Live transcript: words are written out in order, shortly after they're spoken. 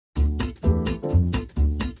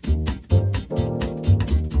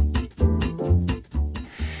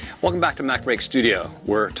Welcome back to MacBreak Studio.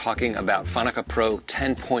 We're talking about Final Cut Pro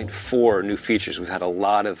 10.4 new features. We've had a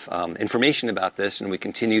lot of information about this, and we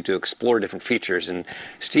continue to explore different features. And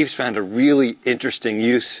Steve's found a really interesting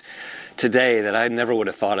use today that I never would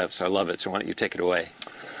have thought of, so I love it. So why don't you take it away?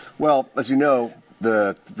 Well, as you know,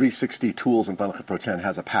 the 360 tools in Final Cut Pro 10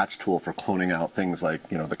 has a patch tool for cloning out things like,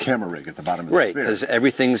 the camera rig at the bottom of the sphere. Right, because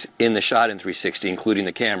everything's in the shot in 360, including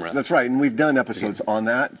the camera. That's right, and we've done episodes on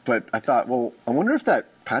that, but I thought, well, I wonder if that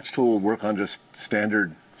patch tool will work on just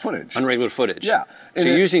standard footage. On regular footage. Yeah. So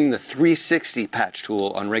you're using the 360 patch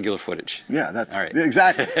tool on regular footage. Yeah, that's all right.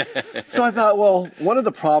 Exactly. So I thought, well, one of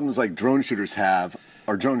the problems like drone shooters have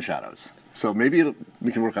are drone shadows. So maybe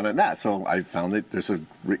we can work on that. So I found that there's a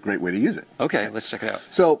great way to use it. Okay, let's check it out.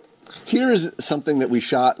 So here is something that we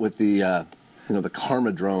shot with the the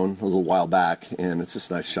Karma drone a little while back, and it's just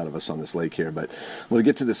a nice shot of us on this lake here. But I'm going to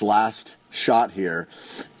get to this last shot here,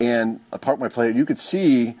 and apart my play, you could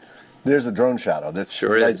see there's a drone shadow that's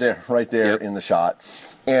right there in the shot.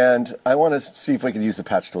 And I want to see if we can use the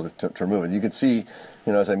patch tool to remove it. You can see,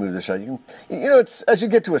 as I move the shot, it's as you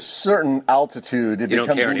get to a certain altitude, you don't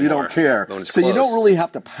care. So you don't really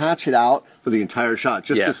have to patch it out for the entire shot,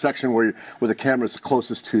 just the section where the camera's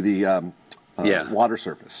closest to the water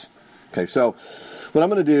surface. Okay, so what I'm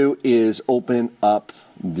going to do is open up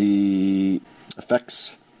the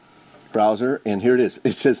effects browser, and here it is.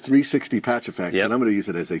 It says 360 patch effect, and I'm going to use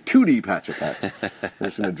it as a 2D patch effect. I'm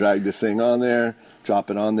just going to drag this thing on there, drop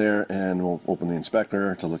it on there, and we'll open the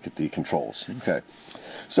inspector to look at the controls. Okay,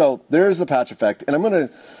 so there's the patch effect, and I'm going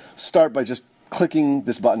to start by just clicking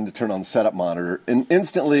this button to turn on the setup monitor, and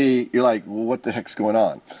instantly you're like, well, what the heck's going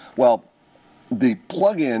on? Well, the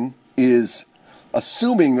plugin is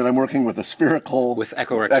assuming that I'm working with a spherical... With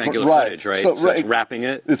equirectangular footage, right? So it's wrapping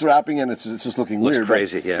it? It's wrapping it, and it's just looking weird. Looks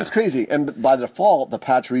crazy, yeah. It's crazy, and by default, the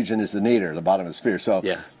patch region is the nadir, the bottom of the sphere. So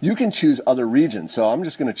you can choose other regions. So I'm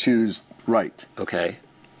just going to choose right. Okay.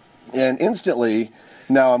 And instantly,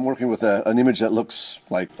 now I'm working with an image that looks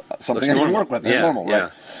like something I can work with. Normal,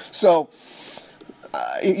 right? So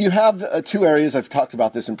you have two areas. I've talked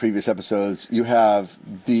about this in previous episodes. You have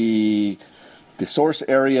the source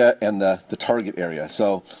area and the target area.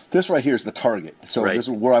 So this right here is the target. So this is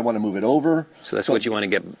where I want to move it over. So that's what you want to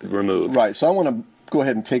get removed. Right. So I want to go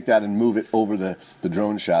ahead and take that and move it over the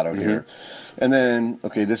drone shadow here. And then,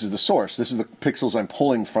 okay, this is the source. This is the pixels I'm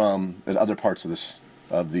pulling from at other parts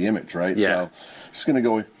of the image, right? Yeah. So just going to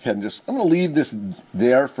go ahead and I'm going to leave this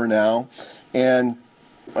there for now. And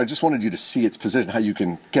I just wanted you to see its position, how you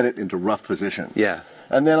can get it into rough position. Yeah.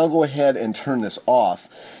 And then I'll go ahead and turn this off.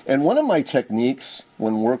 And one of my techniques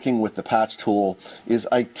when working with the patch tool is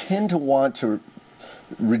I tend to want to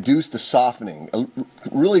reduce the softening,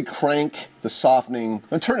 really crank the softening,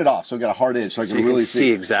 and turn it off so I got a hard edge so I can really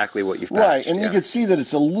see exactly what you've patched. Right, and you can see that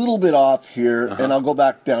it's a little bit off here, and I'll go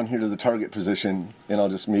back down here to the target position, and I'll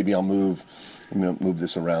move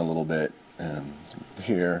this around a little bit,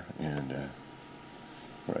 here, and...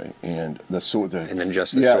 Right, and and then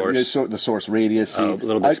just the source. Yeah, the source radius. A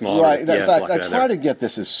little bit smaller. Right. In fact, I try to get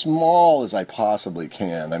this as small as I possibly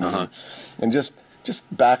can. I mean, and just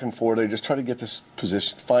back and forth. I just try to get this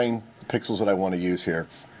position, find the pixels that I want to use here.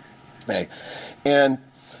 Okay, and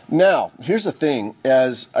now here's the thing: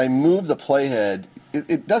 as I move the playhead,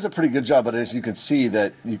 it does a pretty good job. But as you can see,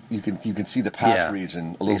 that you can see the patch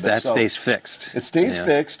region a little bit. That stays fixed. It stays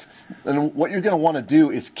fixed. And what you're going to want to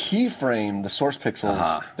do is keyframe the source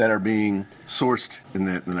pixels that are being sourced in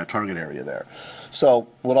that target area there. So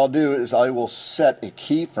what I'll do is I will set a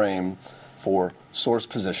keyframe for source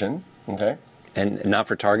position, okay? And not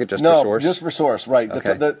for target, just for source? No, just for source, right.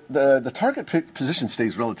 Okay. The target position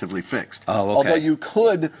stays relatively fixed. Oh, okay. Although you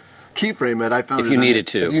could keyframe it, I found if you needed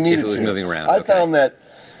to, if it was moving around. I found that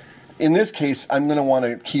in this case, I'm going to want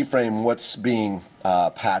to keyframe what's being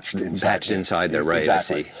patched inside. Patched inside there, right?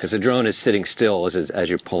 Exactly. I see. Because the drone is sitting still as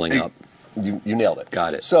you're pulling up. You nailed it.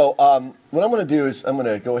 Got it. So what I'm going to do is I'm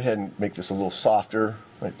going to go ahead and make this a little softer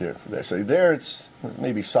right there. So there it's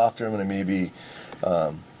maybe softer. I'm going to maybe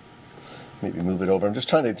move it over. I'm just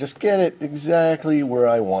trying to get it exactly where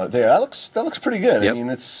I want it. There, that looks pretty good. Yep. I mean,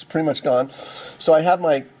 it's pretty much gone. So I have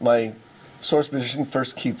my source position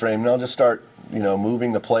first keyframe, and I'll just start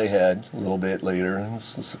moving the playhead a little bit later. And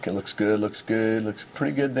it looks good, looks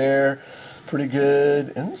pretty good there, pretty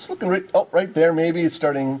good. And it's looking right there. Maybe it's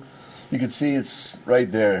starting. You can see it's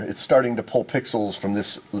right there. It's starting to pull pixels from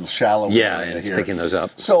this little shallow area and it's here. picking those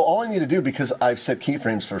up. So all I need to do, because I've set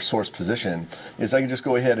keyframes for source position, is I can just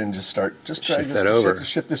go ahead and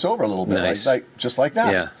shift this over a little bit, nice. just like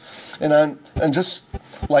that. Yeah. And just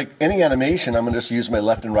like any animation, I'm going to just use my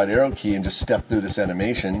left and right arrow key and just step through this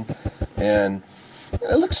animation, and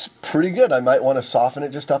It looks pretty good. I might want to soften it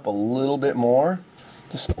just up a little bit more.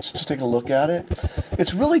 Just take a look at it.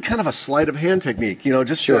 It's really kind of a sleight of hand technique, you know,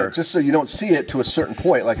 just so you don't see it to a certain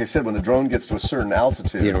point. Like I said, when the drone gets to a certain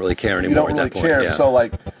altitude, you don't really care anymore. You don't really care. Yeah. So,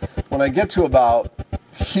 like, when I get to about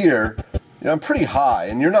here, you know, I'm pretty high,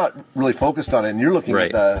 and you're not really focused on it, and you're looking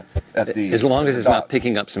at the as long as it's not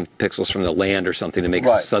picking up some pixels from the land or something to make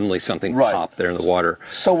suddenly something pop there in the water.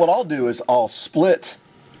 So what I'll do is I'll split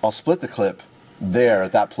the clip there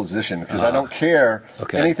at that position, because I don't care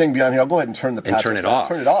anything beyond here. I'll go ahead and turn the patch turn it off.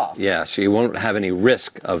 Turn it off. Yeah, so you won't have any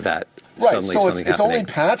risk of that. Right. So it's only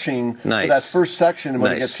patching for that first section, and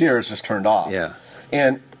when it gets here, it's just turned off. Yeah.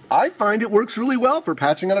 And I find it works really well for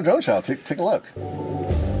patching on a drone shot. Take a look.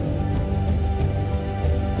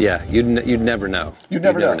 Yeah, you'd never know. You'd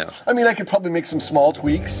never know. I mean, I could probably make some small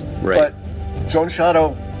tweaks, but Drone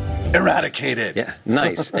Shadow eradicated. Yeah,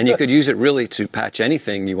 nice. And you could use it really to patch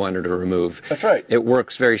anything you wanted to remove. That's right. It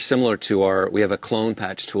works very similar to we have a clone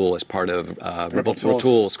patch tool as part of Ripple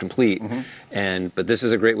Tools Complete. But this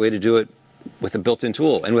is a great way to do it with a built-in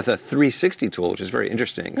tool and with a 360 tool, which is very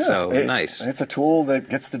interesting. Yeah, so nice. It's a tool that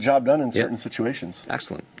gets the job done in certain situations.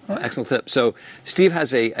 Excellent. Excellent tip. So Steve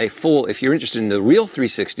has a full, if you're interested in the real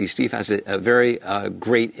 360, Steve has a very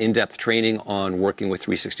great in-depth training on working with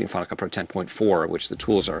 360 and Final Cut Pro 10.4, which the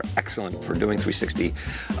tools are excellent for doing 360.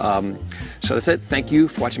 So that's it. Thank you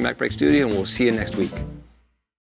for watching MacBreak Studio, and we'll see you next week.